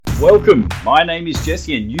Welcome, my name is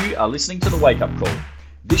Jesse and you are listening to The Wake Up Call.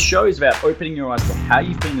 This show is about opening your eyes to how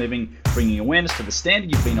you've been living, bringing awareness to the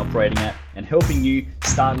standard you've been operating at, and helping you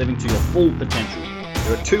start living to your full potential.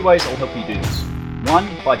 There are two ways I'll help you do this. One,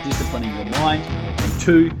 by disciplining your mind, and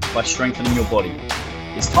two, by strengthening your body.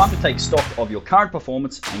 It's time to take stock of your current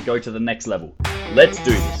performance and go to the next level. Let's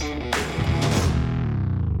do this.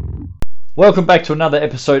 Welcome back to another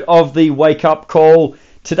episode of The Wake Up Call.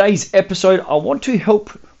 Today's episode, I want to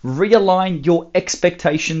help realign your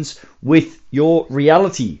expectations with your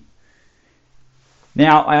reality.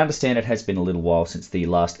 Now, I understand it has been a little while since the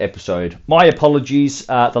last episode. My apologies.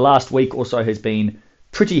 The last week or so has been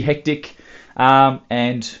pretty hectic,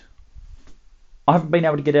 and I haven't been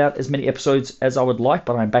able to get out as many episodes as I would like,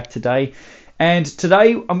 but I'm back today. And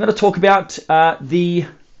today I'm going to talk about the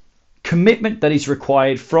commitment that is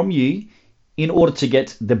required from you in order to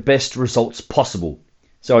get the best results possible.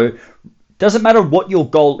 So doesn't matter what your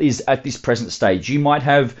goal is at this present stage. You might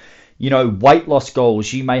have, weight loss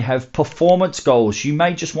goals. You may have performance goals. You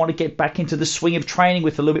may just want to get back into the swing of training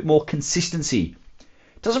with a little bit more consistency.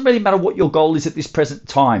 It doesn't really matter what your goal is at this present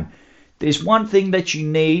time. There's one thing that you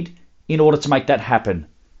need in order to make that happen,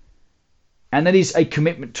 and that is a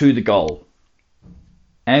commitment to the goal.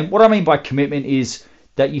 And what I mean by commitment is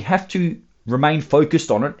that you have to remain focused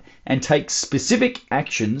on it and take specific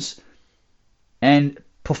actions and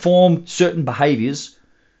perform certain behaviors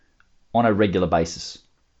on a regular basis.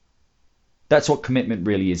 That's what commitment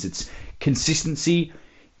really is. It's consistency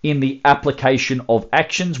in the application of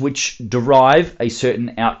actions which derive a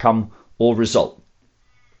certain outcome or result.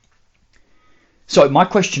 So my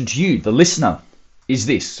question to you, the listener, is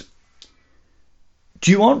this.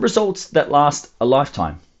 Do you want results that last a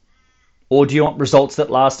lifetime? Or do you want results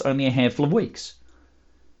that last only a handful of weeks?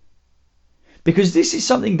 Because this is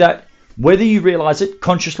something that, whether you realize it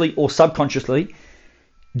consciously or subconsciously,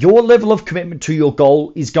 your level of commitment to your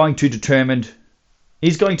goal is going to determine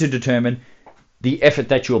the effort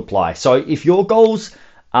that you apply. So if your goals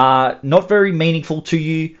are not very meaningful to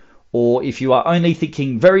you, or if you are only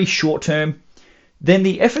thinking very short term, then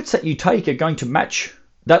the efforts that you take are going to match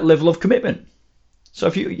that level of commitment. So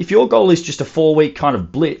if your goal is just a 4-week kind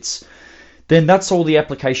of blitz, then that's all the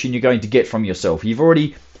application you're going to get from yourself. You've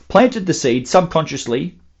already planted the seed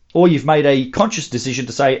subconsciously, or you've made a conscious decision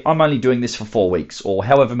to say, I'm only doing this for 4 weeks, or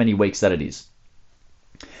however many weeks that it is.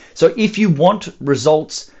 So if you want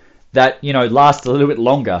results that, last a little bit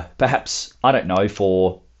longer, perhaps,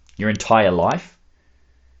 for your entire life,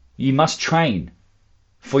 you must train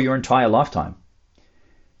for your entire lifetime.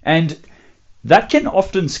 And that can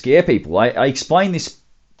often scare people. I explain this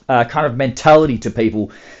kind of mentality to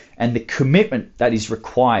people and the commitment that is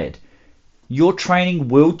required. Your training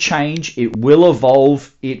will change, it will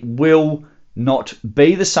evolve, it will not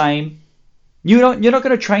be the same. You're not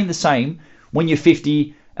going to train the same when you're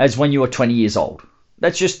 50 as when you are 20 years old.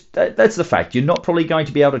 That's the fact. You're not probably going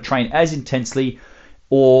to be able to train as intensely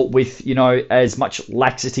or with, as much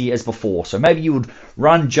laxity as before. So maybe you would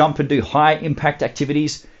run, jump, and do high impact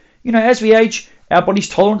activities. As we age, our body's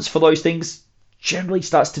tolerance for those things generally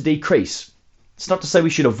starts to decrease. It's not to say we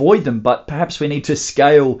should avoid them, but perhaps we need to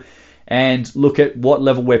scale and look at what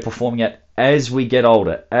level we're performing at as we get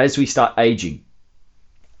older, as we start aging.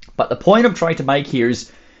 But the point I'm trying to make here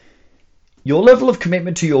is your level of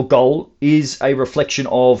commitment to your goal is a reflection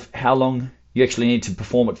of how long you actually need to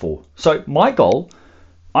perform it for. So my goal,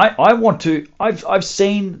 I've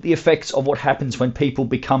seen the effects of what happens when people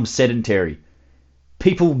become sedentary.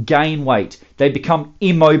 People gain weight, they become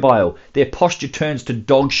immobile, their posture turns to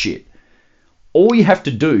dog shit. All you have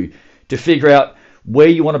to do to figure out where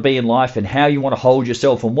you want to be in life and how you want to hold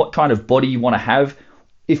yourself and what kind of body you want to have.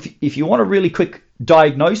 If you want a really quick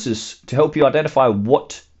diagnosis to help you identify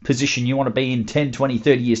what position you want to be in 10, 20,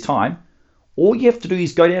 30 years time, all you have to do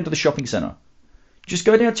is go down to the shopping center. Just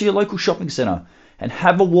go down to your local shopping center and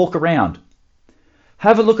have a walk around.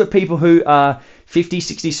 Have a look at people who are 50,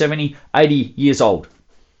 60, 70, 80 years old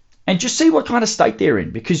and just see what kind of state they're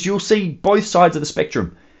in, because you'll see both sides of the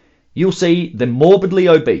spectrum. You'll see the morbidly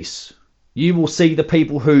obese. You will see the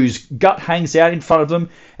people whose gut hangs out in front of them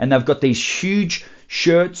and they've got these huge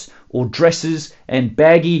shirts or dresses and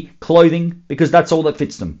baggy clothing because that's all that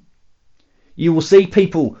fits them. You will see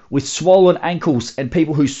people with swollen ankles and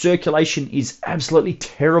people whose circulation is absolutely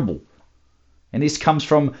terrible. And this comes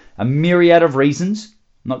from a myriad of reasons.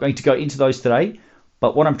 I'm not going to go into those today,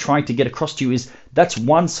 but what I'm trying to get across to you is that's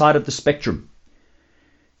one side of the spectrum.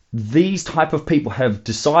 These type of people have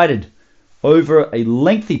decided over a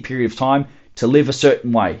lengthy period of time to live a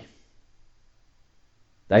certain way.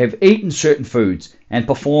 They have eaten certain foods and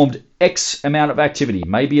performed X amount of activity.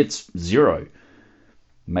 Maybe it's 0.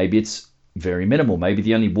 Maybe it's very minimal. Maybe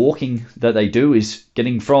the only walking that they do is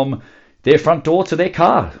getting from their front door to their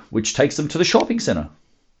car, which takes them to the shopping centre.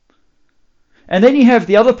 And then you have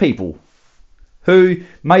the other people who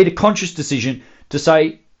made a conscious decision to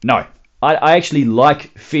say, no, I actually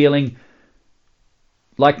like feeling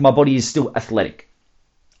like my body is still athletic.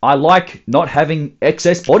 I like not having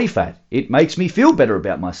excess body fat. It makes me feel better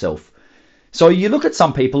about myself. So you look at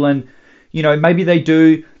some people and, maybe they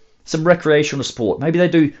do some recreational sport. Maybe they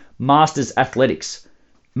do masters athletics.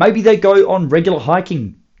 Maybe they go on regular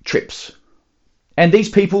hiking trips. And these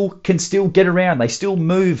people can still get around. They still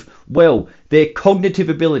move well. Their cognitive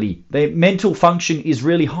ability, their mental function is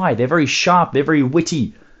really high. They're very sharp. They're very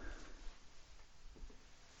witty.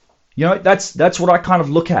 That's what I kind of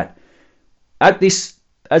look at.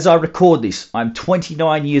 As I record this, I'm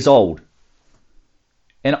 29 years old.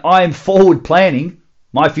 And I am forward planning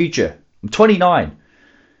my future. I'm 29.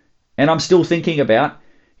 And I'm still thinking about,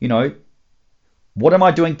 what am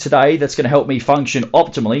I doing today that's going to help me function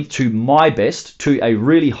optimally to my best, to a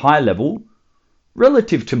really high level,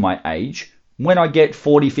 relative to my age, when I get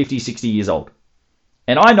 40, 50, 60 years old.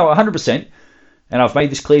 And I know 100%, and I've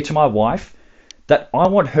made this clear to my wife, that I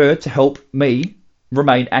want her to help me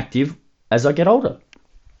remain active as I get older.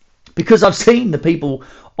 Because I've seen the people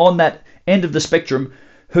on that end of the spectrum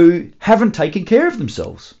who haven't taken care of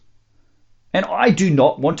themselves. And I do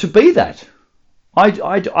not want to be that. I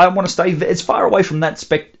want to stay as far away from that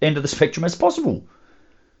end of the spectrum as possible.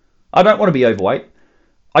 I don't want to be overweight.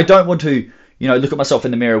 I don't want to, look at myself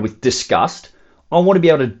in the mirror with disgust. I want to be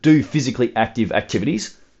able to do physically active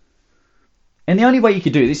activities. And the only way you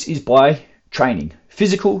can do this is by training,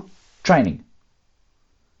 physical training.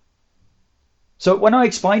 So when I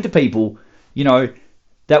explain to people,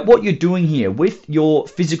 that what you're doing here with your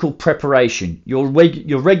physical preparation, your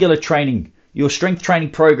regular training, your strength training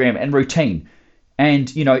program and routine,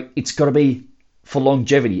 and, it's got to be for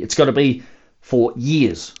longevity. It's got to be for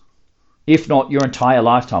years, if not your entire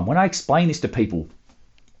lifetime. When I explain this to people,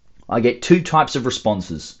 I get two types of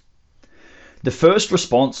responses. The first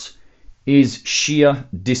response is sheer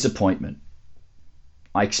disappointment.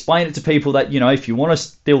 I explain it to people that, if you want to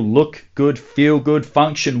still look good, feel good,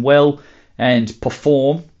 function well, and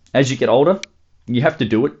perform as you get older, you have to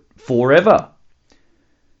do it forever.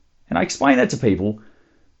 And I explain that to people,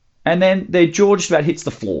 and then their jaw just about hits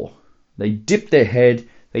the floor. They dip their head,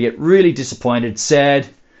 they get really disappointed, sad.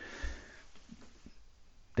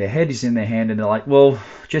 Their head is in their hand, and they're like, well,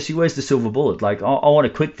 Jesse, where's the silver bullet? Like, I want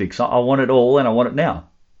a quick fix. I want it all, and I want it now.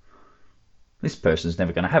 This person's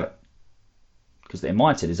never going to have it, because their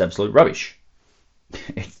mindset is absolute rubbish.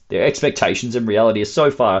 Their expectations and reality are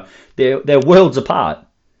so far, they're worlds apart.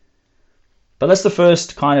 But that's the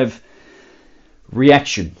first kind of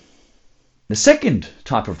reaction. The second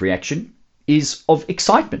type of reaction is of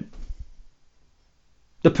excitement.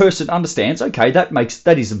 The person understands, okay,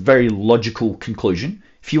 that is a very logical conclusion.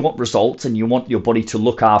 If you want results and you want your body to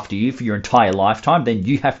look after you for your entire lifetime, then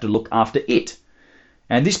you have to look after it.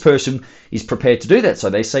 And this person is prepared to do that. So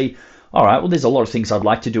they say, all right, well, there's a lot of things I'd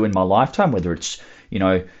like to do in my lifetime, whether it's,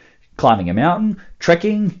 climbing a mountain,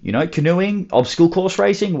 trekking, canoeing, obstacle course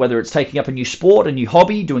racing, whether it's taking up a new sport, a new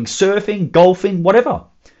hobby, doing surfing, golfing, whatever.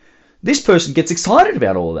 This person gets excited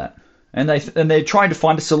about all of that, and they're trying to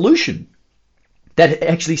find a solution that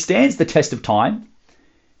actually stands the test of time,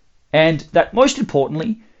 and that most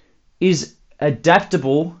importantly is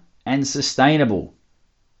adaptable and sustainable.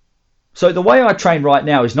 So the way I train right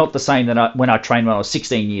now is not the same than when I trained when I was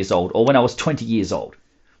 16 years old or when I was 20 years old.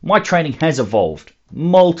 My training has evolved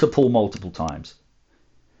multiple times.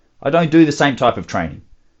 I don't do the same type of training.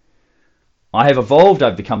 I have evolved,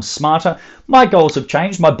 I've become smarter, my goals have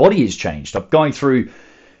changed, my body has changed. I'm going through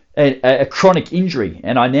a chronic injury,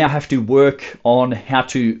 and I now have to work on how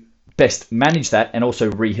to best manage that and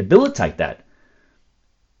also rehabilitate that.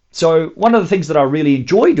 So one of the things that I really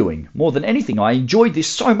enjoy doing, more than anything, I enjoyed this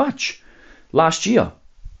so much last year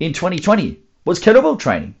in 2020, was kettlebell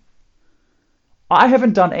training. I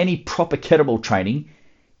haven't done any proper kettlebell training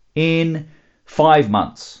in 5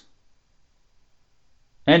 months.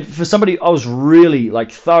 And for somebody, I was really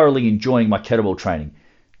thoroughly enjoying my kettlebell training.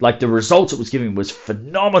 The results it was giving was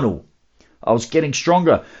phenomenal. I was getting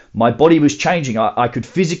stronger. My body was changing. I could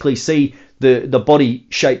physically see the body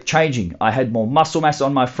shape changing. I had more muscle mass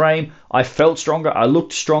on my frame. I felt stronger. I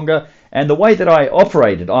looked stronger. And the way that I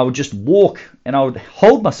operated, I would just walk and I would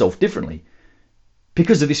hold myself differently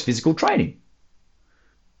because of this physical training.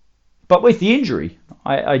 But with the injury,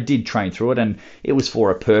 I did train through it, and it was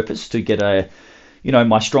for a purpose, to get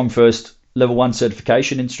my Strong First Level 1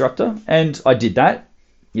 certification instructor, and I did that.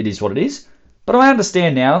 It is what it is. But I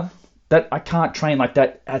understand now that I can't train like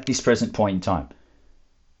that at this present point in time.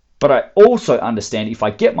 But I also understand if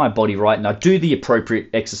I get my body right and I do the appropriate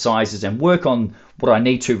exercises and work on what I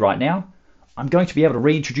need to right now, I'm going to be able to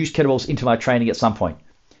reintroduce kettlebells into my training at some point.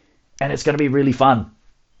 And it's going to be really fun.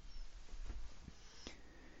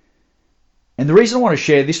 And the reason I want to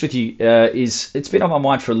share this with you is it's been on my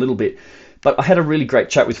mind for a little bit, but I had a really great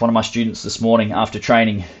chat with one of my students this morning after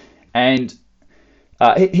training. And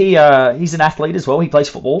he's an athlete as well. He plays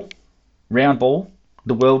football, round ball,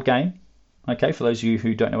 the world game. Okay, for those of you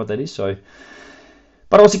who don't know what that is.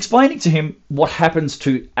 But I was explaining to him what happens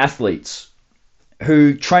to athletes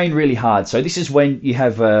who train really hard. So this is when you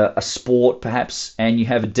have a sport, perhaps, and you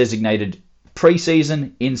have a designated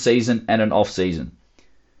pre-season, in-season, and an off-season.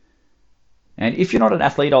 And if you're not an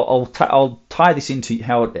athlete, I'll tie this into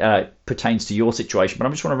how it pertains to your situation. But I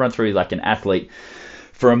just want to run through like an athlete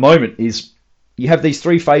for a moment. Is you have these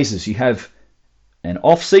three phases. You have an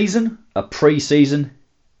off-season, a pre-season,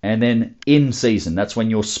 and then in season. That's when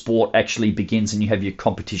your sport actually begins and you have your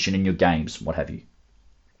competition and your games, what have you.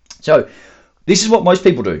 So this is what most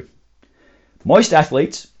people do. Most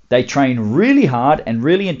athletes, they train really hard and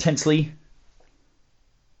really intensely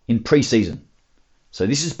in pre-season. So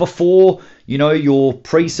this is before, your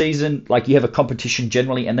pre-season, like you have a competition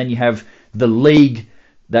generally, and then you have the league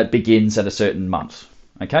that begins at a certain month.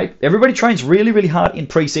 Okay? Everybody trains really, really hard in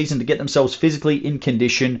pre-season to get themselves physically in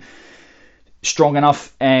condition, strong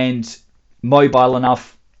enough and mobile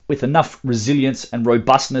enough, with enough resilience and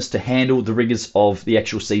robustness to handle the rigors of the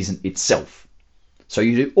actual season itself. So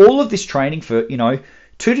you do all of this training for, 2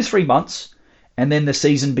 to 3 months, and then the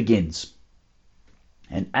season begins.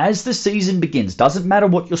 And as the season begins, doesn't matter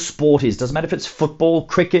what your sport is, doesn't matter if it's football,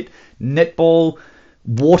 cricket, netball,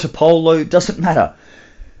 water polo, doesn't matter.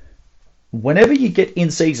 Whenever you get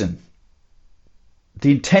in season,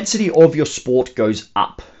 the intensity of your sport goes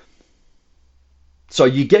up. So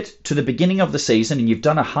you get to the beginning of the season and you've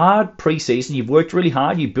done a hard pre-season, you've worked really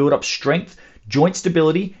hard, you build up strength, joint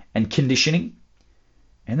stability and conditioning,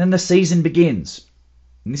 and then the season begins.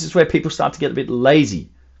 And this is where people start to get a bit lazy.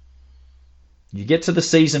 You get to the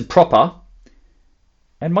season proper,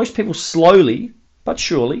 and most people slowly but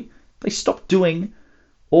surely, they stop doing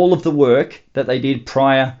all of the work that they did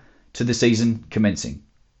prior to the season commencing.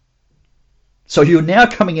 So you're now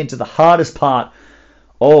coming into the hardest part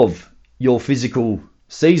of your physical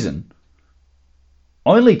season,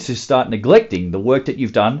 only to start neglecting the work that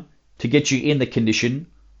you've done to get you in the condition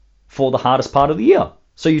for the hardest part of the year.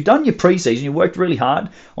 So you've done your pre-season, you worked really hard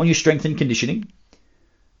on your strength and conditioning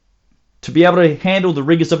to be able to handle the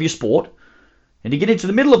rigors of your sport, and you get into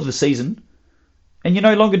the middle of the season and you're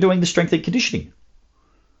no longer doing the strength and conditioning.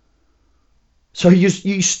 So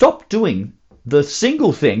you stop doing the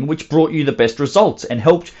single thing which brought you the best results and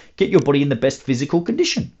helped get your body in the best physical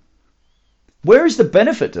condition. Where is the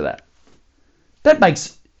benefit to that? That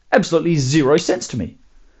makes absolutely zero sense to me.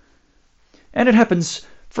 And it happens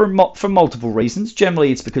for multiple reasons.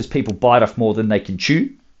 Generally, it's because people bite off more than they can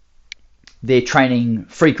chew. Their training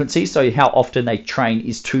frequency, so how often they train,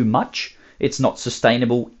 is too much. It's not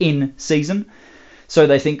sustainable in season. So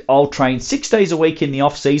they think, I'll train 6 days a week in the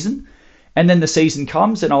off season, and then the season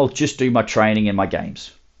comes and I'll just do my training and my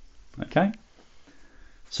games. Okay?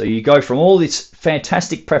 So you go from all this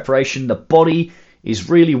fantastic preparation, the body is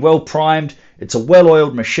really well primed, it's a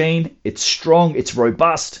well-oiled machine, it's strong, it's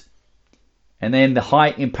robust, and then the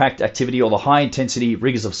high impact activity or the high intensity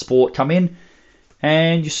rigors of sport come in,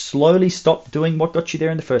 and you slowly stop doing what got you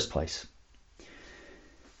there in the first place.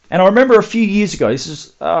 And I remember a few years ago,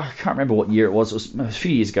 I can't remember what year it was a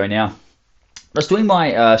few years ago now, I was doing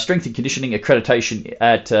my strength and conditioning accreditation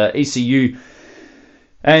at ECU,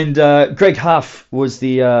 and Greg Huff was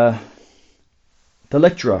the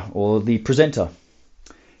lecturer or the presenter,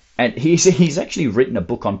 and he's actually written a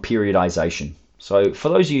book on periodization. So for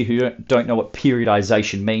those of you who don't know what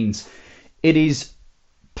periodization means, it is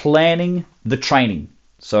planning the training.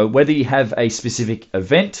 So whether you have a specific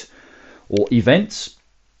event or events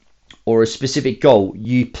or a specific goal,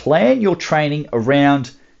 you plan your training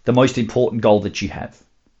around the most important goal that you have.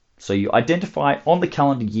 So you identify on the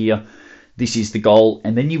calendar year, this is the goal,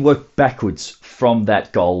 and then you work backwards from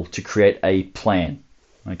that goal to create a plan.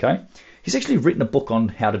 Okay? He's actually written a book on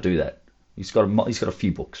how to do that. He's got a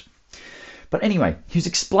few books. But anyway, he was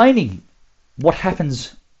explaining what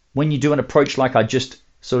happens when you do an approach like I just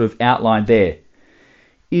sort of outlined there,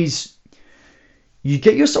 is you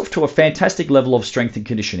get yourself to a fantastic level of strength and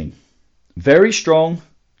conditioning. Very strong.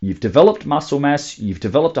 You've developed muscle mass, you've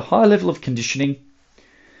developed a high level of conditioning,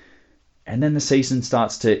 and then the season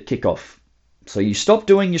starts to kick off. So you stop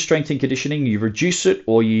doing your strength and conditioning, you reduce it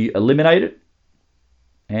or you eliminate it,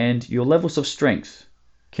 and your levels of strength,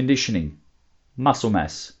 conditioning, muscle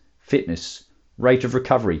mass, fitness, rate of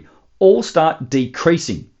recovery all start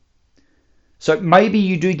decreasing. So maybe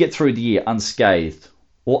you do get through the year unscathed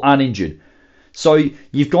or uninjured. So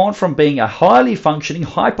you've gone from being a highly functioning,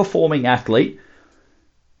 high-performing athlete,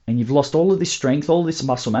 and you've lost all of this strength, all this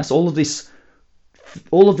muscle mass, all of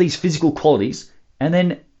these physical qualities, and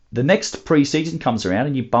then the next preseason comes around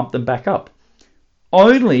and you bump them back up,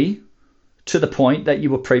 only to the point that you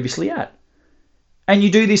were previously at. And you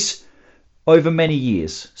do this over many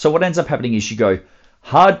years. So what ends up happening is you go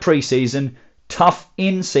hard preseason, tough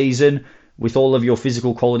in season with all of your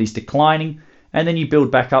physical qualities declining, and then you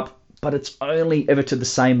build back up, but it's only ever to the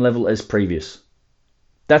same level as previous.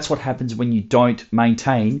 That's what happens when you don't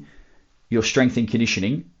maintain your strength and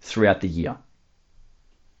conditioning throughout the year.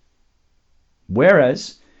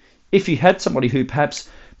 Whereas if you had somebody who perhaps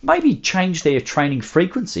maybe changed their training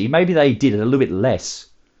frequency, maybe they did it a little bit less.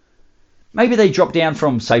 Maybe they dropped down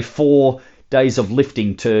from, say, 4 days of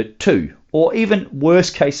lifting to 2, or even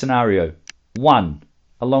worst case scenario, 1,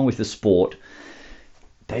 along with the sport.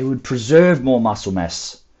 They would preserve more muscle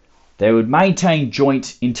mass. They would maintain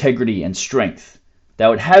joint integrity and strength. They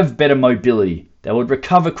would have better mobility. They would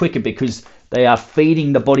recover quicker because they are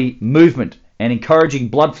feeding the body movement and encouraging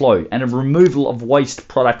blood flow and a removal of waste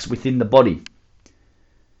products within the body.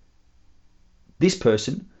 This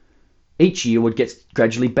person each year would get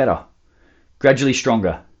gradually better, gradually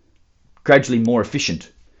stronger, gradually more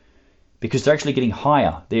efficient, because they're actually getting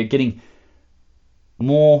higher. They're getting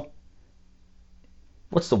more,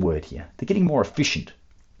 what's the word here? They're getting more efficient.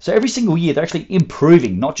 So every single year they're actually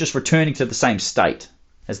improving, not just returning to the same state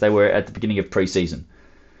as they were at the beginning of pre-season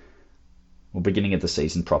or beginning of the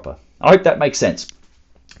season proper. I hope that makes sense.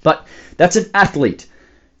 But that's an athlete.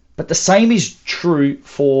 But the same is true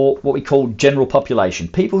for what we call general population.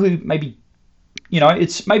 People who maybe,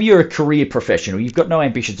 maybe you're a career professional. You've got no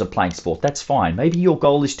ambitions of playing sport. That's fine. Maybe your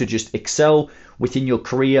goal is to just excel within your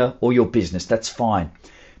career or your business. That's fine.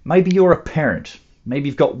 Maybe you're a parent. Maybe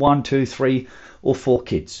you've got 1, 2, 3, or 4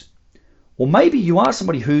 kids. Or maybe you are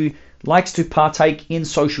somebody who likes to partake in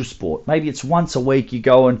social sport. Maybe it's once a week you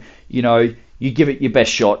go and, you give it your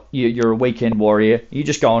best shot. You're a weekend warrior. You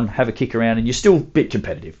just go and have a kick around and you're still a bit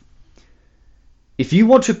competitive. If you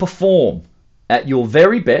want to perform at your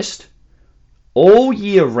very best all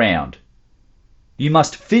year round, you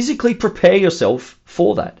must physically prepare yourself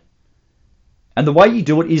for that. And the way you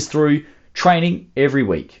do it is through training every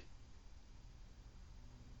week.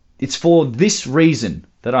 It's for this reason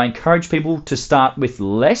that I encourage people to start with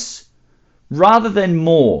less rather than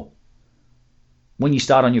more when you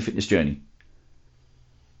start on your fitness journey.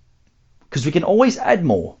 Because we can always add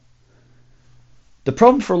more. The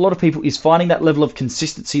problem for a lot of people is finding that level of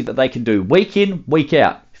consistency that they can do week in, week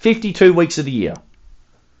out, 52 weeks of the year.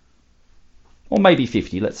 Or maybe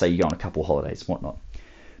 50, let's say you go on a couple of holidays, whatnot.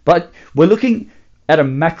 But we're looking at a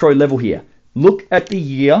macro level here. Look at the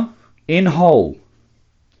year in whole.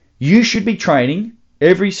 You should be training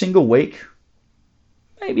every single week,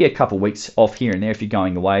 maybe a couple of weeks off here and there if you're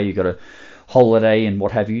going away, you've got a holiday and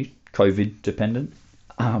what have you, COVID dependent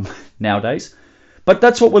nowadays. But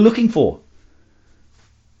that's what we're looking for.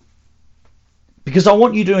 Because I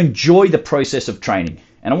want you to enjoy the process of training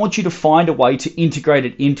and I want you to find a way to integrate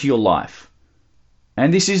it into your life.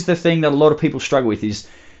 And this is the thing that a lot of people struggle with is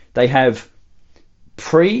they have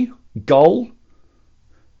pre-goal,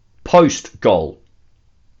 post-goal.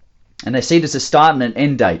 And they see it as a start and an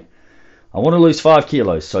end date. I want to lose 5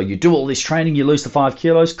 kilos. So you do all this training, you lose the 5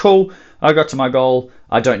 kilos. Cool. I got to my goal.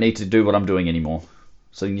 I don't need to do what I'm doing anymore.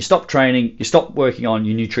 So you stop training, you stop working on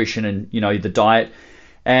your nutrition and, the diet,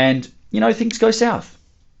 and, things go south.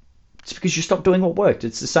 It's because you stop doing what worked.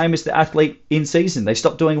 It's the same as the athlete in season. They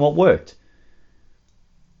stop doing what worked.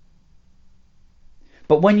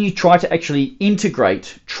 But when you try to actually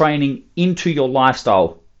integrate training into your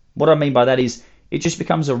lifestyle, what I mean by that is it just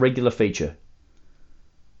becomes a regular feature.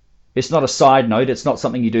 It's not a side note. It's not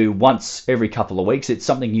something you do once every couple of weeks. It's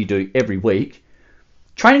something you do every week.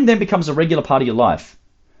 Training then becomes a regular part of your life.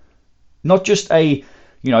 Not just a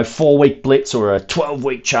 4-week blitz or a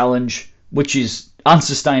 12-week challenge, which is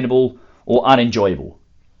unsustainable or unenjoyable.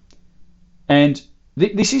 And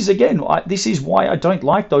this is, again, this is why I don't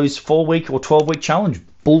like those 4-week or 12-week challenge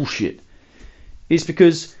bullshit. It's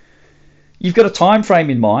because you've got a time frame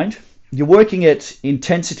in mind. You're working at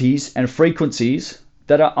intensities and frequencies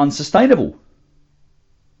that are unsustainable.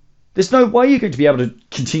 There's no way you're going to be able to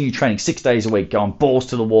continue training 6 days a week, going balls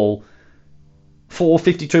to the wall for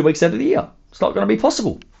 52 weeks out of the year. It's not going to be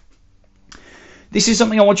possible. This is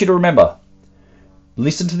something I want you to remember.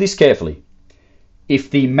 Listen to this carefully. If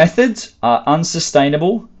the methods are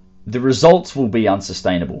unsustainable, the results will be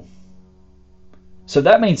unsustainable. So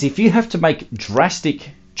that means if you have to make drastic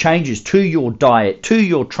changes to your diet, to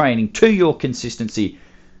your training, to your consistency,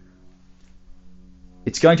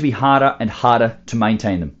 it's going to be harder and harder to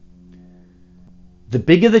maintain them. The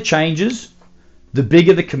bigger the changes, the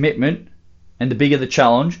bigger the commitment, and the bigger the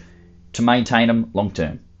challenge to maintain them long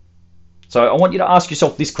term. So I want you to ask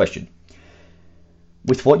yourself this question.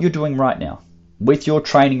 With what you're doing right now, with your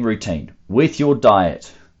training routine, with your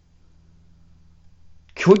diet,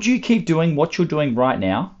 could you keep doing what you're doing right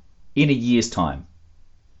now in a year's time?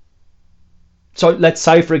 So let's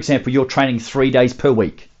say, for example, you're training 3 days per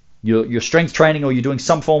week. You're strength training, or you're doing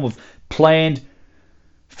some form of planned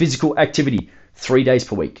physical activity 3 days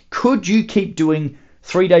per week. Could you keep doing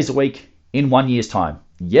 3 days a week in 1 year's time?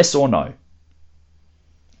 Yes or no?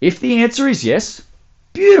 If the answer is yes,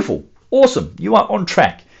 beautiful, awesome, you are on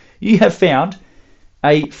track. You have found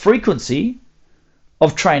a frequency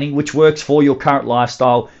of training which works for your current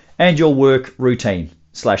lifestyle and your work routine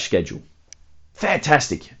 / schedule.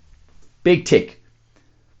 Fantastic. Big tick.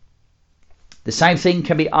 The same thing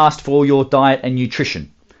can be asked for your diet and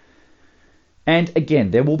nutrition. And again,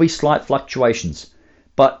 there will be slight fluctuations.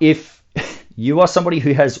 But if you are somebody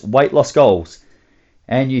who has weight loss goals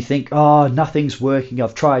and you think, oh, nothing's working,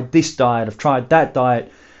 I've tried this diet, I've tried that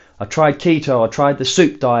diet, I tried keto, I tried the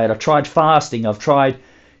soup diet, I tried fasting, I've tried,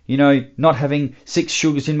 not having 6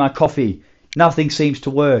 sugars in my coffee. Nothing seems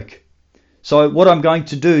to work. So what I'm going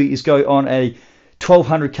to do is go on a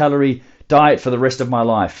 1200 calorie diet for the rest of my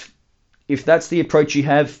life. If that's the approach you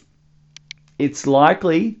have, it's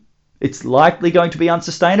likely going to be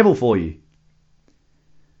unsustainable for you.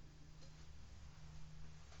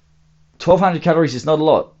 1200 calories is not a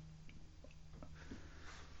lot.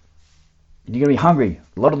 And you're going to be hungry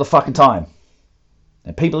a lot of the fucking time.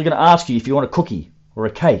 And people are going to ask you if you want a cookie or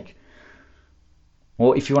a cake,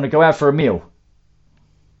 or if you want to go out for a meal.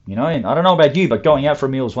 And I don't know about you, but going out for a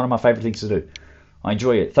meal is one of my favorite things to do. I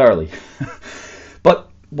enjoy it thoroughly. But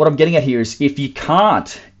what I'm getting at here is, if you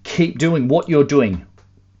can't keep doing what you're doing,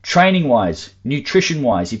 training-wise,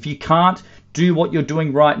 nutrition-wise, if you can't do what you're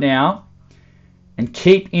doing right now and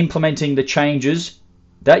keep implementing the changes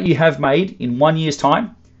that you have made in 1 year's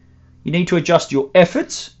time, you need to adjust your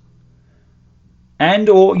efforts and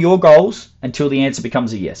or your goals until the answer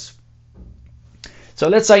becomes a yes. So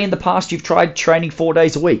let's say in the past you've tried training 4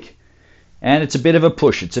 days a week and it's a bit of a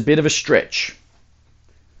push, it's a bit of a stretch.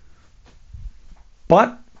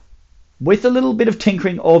 But with a little bit of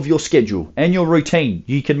tinkering of your schedule and your routine,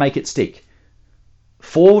 you can make it stick.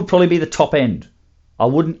 4 would probably be the top end. I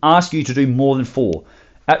wouldn't ask you to do more than 4.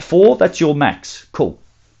 At 4, that's your max. Cool.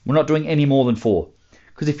 We're not doing any more than 4.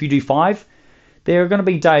 Because if you do 5, there are going to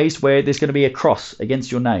be days where there's going to be a cross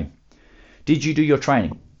against your name. Did you do your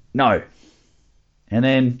training? No. And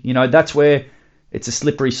then, that's where it's a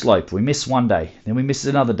slippery slope. We miss one day, then we miss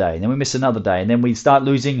another day, and then we miss another day, and then we start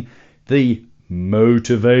losing the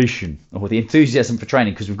motivation or the enthusiasm for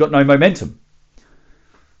training because we've got no momentum.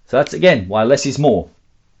 So that's, again, why less is more.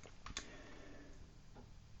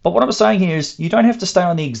 But what I'm saying here is you don't have to stay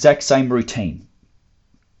on the exact same routine.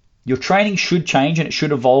 Your training should change and it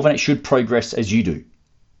should evolve and it should progress as you do.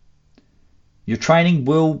 Your training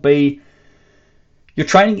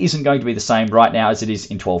isn't going to be the same right now as it is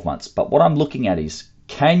in 12 months. But what I'm looking at is,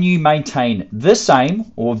 can you maintain the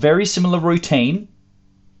same or very similar routine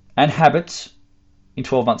and habits in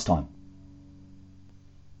 12 months' time?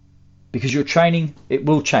 Because your training, it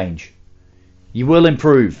will change. You will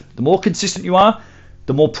improve. The more consistent you are,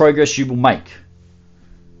 the more progress you will make.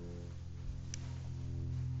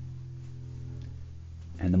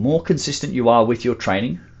 And the more consistent you are with your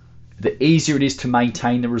training, the easier it is to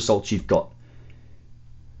maintain the results you've got.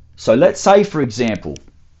 So let's say, for example,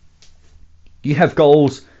 you have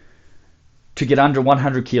goals to get under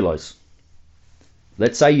 100 kilos.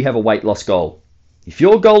 Let's say you have a weight loss goal. If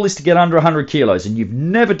your goal is to get under 100 kilos and you've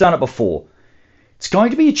never done it before, it's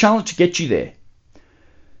going to be a challenge to get you there.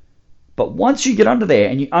 But once you get under there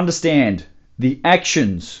and you understand the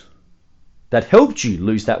actions that helped you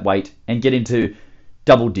lose that weight and get into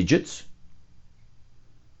double digits,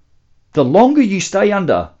 the longer you stay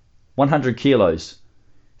under 100 kilos,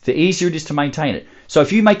 the easier it is to maintain it. So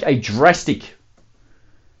if you make a drastic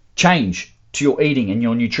change to your eating and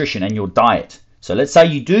your nutrition and your diet, so let's say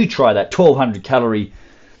you do try that 1200 calorie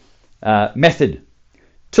method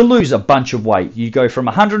to lose a bunch of weight. You go from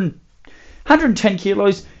 110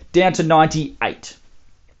 kilos down to 98.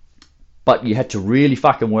 But you had to really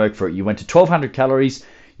fucking work for it. You went to 1200 calories,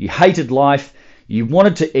 you hated life, you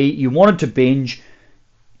wanted to eat, you wanted to binge,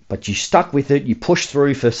 but you stuck with it, you pushed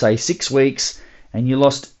through for say 6 weeks, and you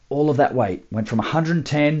lost all of that weight, went from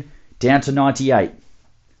 110 down to 98.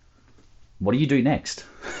 What do you do next?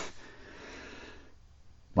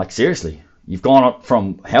 Like, seriously, you've gone up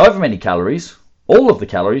from however many calories, all of the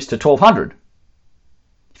calories, to 1200.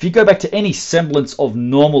 If you go back to any semblance of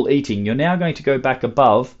normal eating, you're now going to go back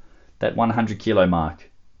above that 100 kilo mark.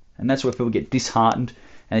 And that's where people get disheartened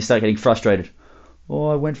and they start getting frustrated. Oh,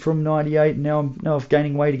 I went from 98 and now I'm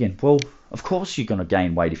gaining weight again. Well, of course you're going to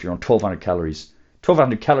gain weight if you're on 1200 calories.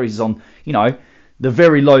 1200 calories is on, the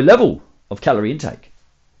very low level of calorie intake.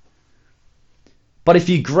 But if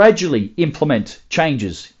you gradually implement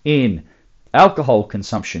changes in alcohol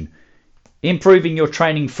consumption, improving your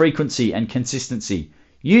training frequency and consistency,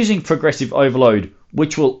 using progressive overload,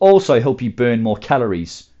 which will also help you burn more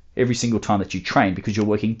calories every single time that you train because you're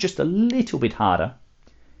working just a little bit harder.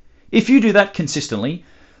 If you do that consistently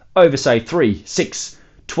over, say, 3, 6,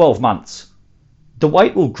 12 months, the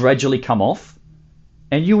weight will gradually come off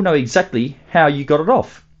and you'll know exactly how you got it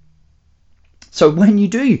off. So when you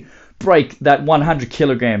do break that 100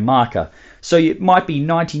 kilogram marker, so it might be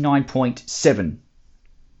 99.7,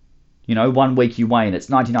 1 week you weigh and it's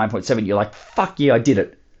 99.7, you're like, fuck yeah, I did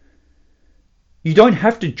it. You don't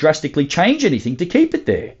have to drastically change anything to keep it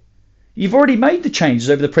there. You've already made the changes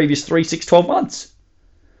over the previous 3, 6, 12 months.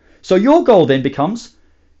 So your goal then becomes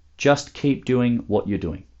just keep doing what you're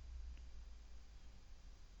doing.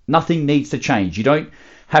 Nothing needs to change. You don't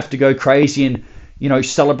have to go crazy and,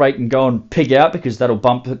 celebrate and go and pig out because that'll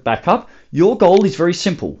bump it back up. Your goal is very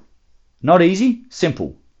simple. Not easy,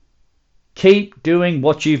 simple. Keep doing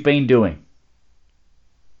what you've been doing.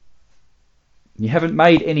 You haven't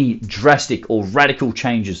made any drastic or radical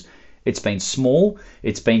changes. It's been small,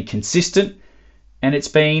 it's been consistent, and it's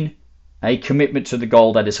been a commitment to the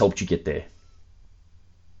goal that has helped you get there.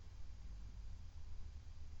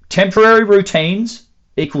 Temporary routines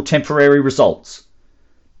equal temporary results.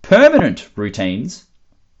 Permanent routines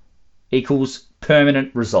equals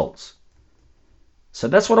permanent results. So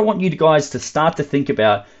that's what I want you guys to start to think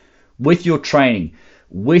about with your training,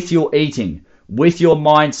 with your eating, with your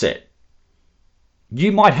mindset.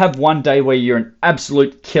 You might have one day where you're an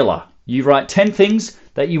absolute killer. You write 10 things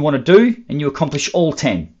that you want to do and you accomplish all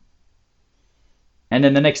 10. And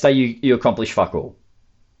then the next day you accomplish fuck all.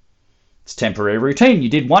 It's temporary routine. You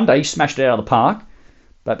did one day, you smashed it out of the park.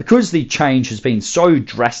 But because the change has been so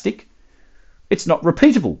drastic, it's not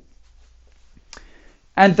repeatable.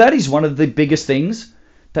 And that is one of the biggest things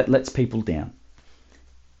that lets people down.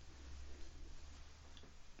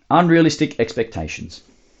 Unrealistic expectations.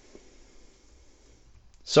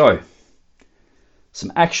 So,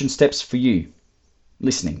 some action steps for you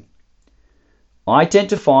listening.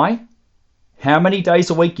 Identify how many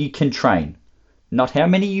days a week you can train, not how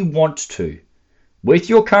many you want to. With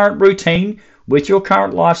your current routine, with your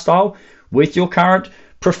current lifestyle, with your current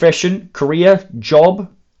profession, career, job,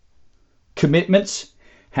 commitments,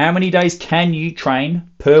 how many days can you train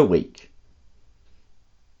per week?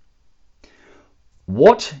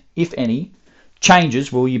 What, if any,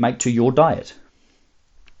 changes will you make to your diet?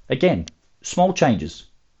 Again, small changes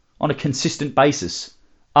on a consistent basis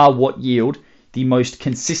are what yield the most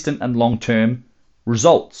consistent and long-term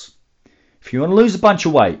results. If you want to lose a bunch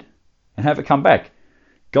of weight and have it come back,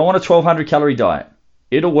 go on a 1200 calorie diet.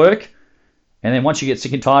 It'll work, and then once you get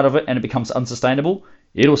sick and tired of it and it becomes unsustainable,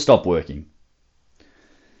 it'll stop working.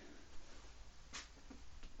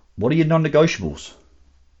 What are your non-negotiables?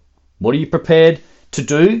 What are you prepared to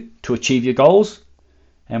do to achieve your goals?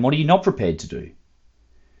 And what are you not prepared to do?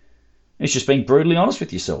 It's just being brutally honest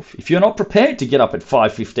with yourself. If you're not prepared to get up at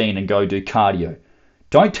 5:15 and go do cardio,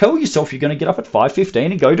 don't tell yourself you're going to get up at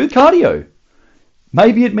 5:15 and go do cardio.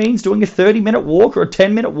 Maybe it means doing a 30-minute walk or a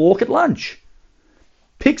 10-minute walk at lunch.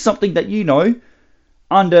 Pick something that you know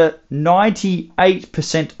under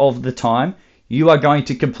 98% of the time you are going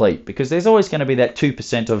to complete, because there's always going to be that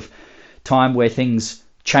 2% of time where things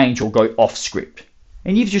change or go off script.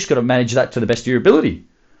 And you've just got to manage that to the best of your ability.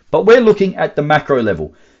 But we're looking at the macro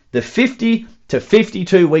level. The 50 to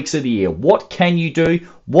 52 weeks of the year. What can you do?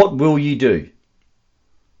 What will you do?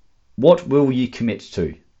 What will you commit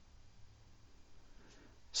to?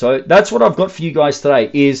 So that's what I've got for you guys today,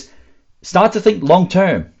 is start to think long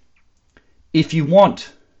term. If you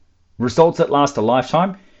want results that last a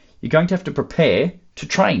lifetime, you're going to have to prepare to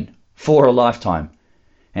train for a lifetime.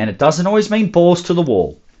 And it doesn't always mean balls to the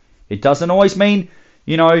wall. It doesn't always mean,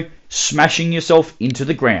 smashing yourself into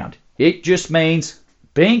the ground. It just means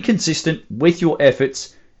being consistent with your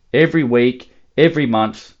efforts every week, every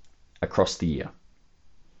month, across the year.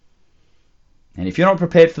 And if you're not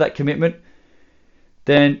prepared for that commitment,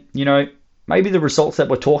 then, maybe the results that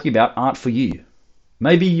we're talking about aren't for you.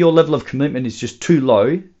 Maybe your level of commitment is just too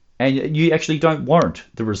low and you actually don't warrant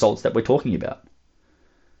the results that we're talking about.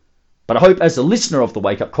 But I hope as a listener of the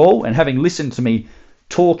Wake Up Call, and having listened to me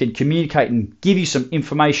talk and communicate and give you some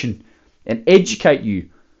information and educate you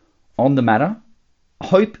on the matter, I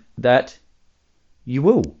hope that you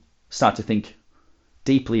will start to think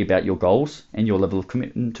deeply about your goals and your level of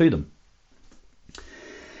commitment to them.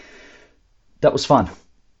 That was fun.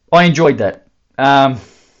 I enjoyed that.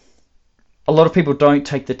 A lot of people don't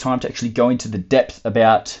take the time to actually go into the depth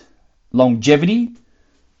about longevity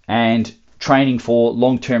and training for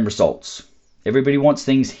long-term results. Everybody wants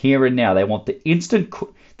things here and now. They want the instant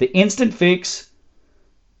fix,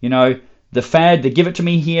 the fad, the give it to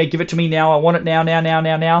me here, give it to me now, I want it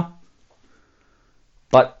now.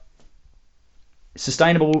 But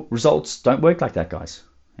sustainable results don't work like that, guys.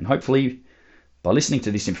 And hopefully, by listening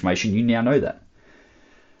to this information, you now know that.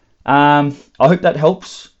 I hope that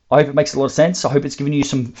helps. I hope it makes a lot of sense. I hope it's given you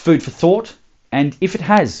some food for thought. And if it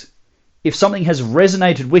has, if something has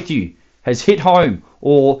resonated with you, has hit home,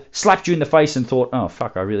 or slapped you in the face and thought, oh,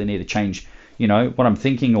 fuck, I really need to change, what I'm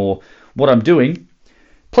thinking or what I'm doing,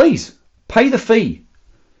 please pay the fee.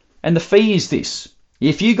 And the fee is this.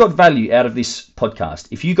 If you got value out of this podcast,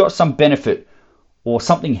 if you got some benefit or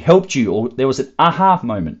something helped you or there was an aha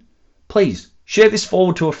moment, please share this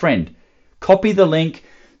forward to a friend. Copy the link,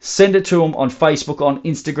 send it to them on Facebook, on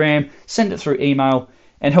Instagram, send it through email,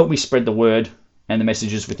 and help me spread the word and the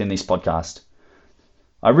messages within this podcast.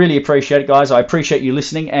 I really appreciate it, guys. I appreciate you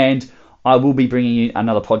listening, and I will be bringing you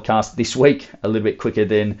another podcast this week, a little bit quicker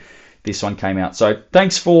than this one came out. So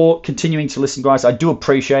thanks for continuing to listen, guys. I do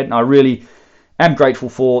appreciate it, and I really am grateful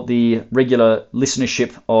for the regular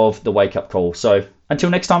listenership of the Wake Up Call. So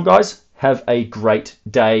until next time, guys, have a great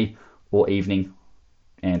day or evening,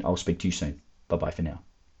 and I'll speak to you soon. Bye-bye for now.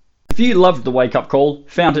 If you loved the Wake Up Call,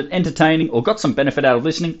 found it entertaining, or got some benefit out of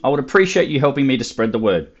listening, I would appreciate you helping me to spread the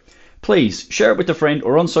word. Please share it with a friend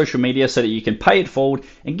or on social media so that you can pay it forward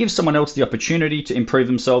and give someone else the opportunity to improve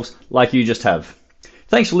themselves like you just have.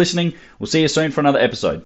 Thanks for listening. We'll see you soon for another episode.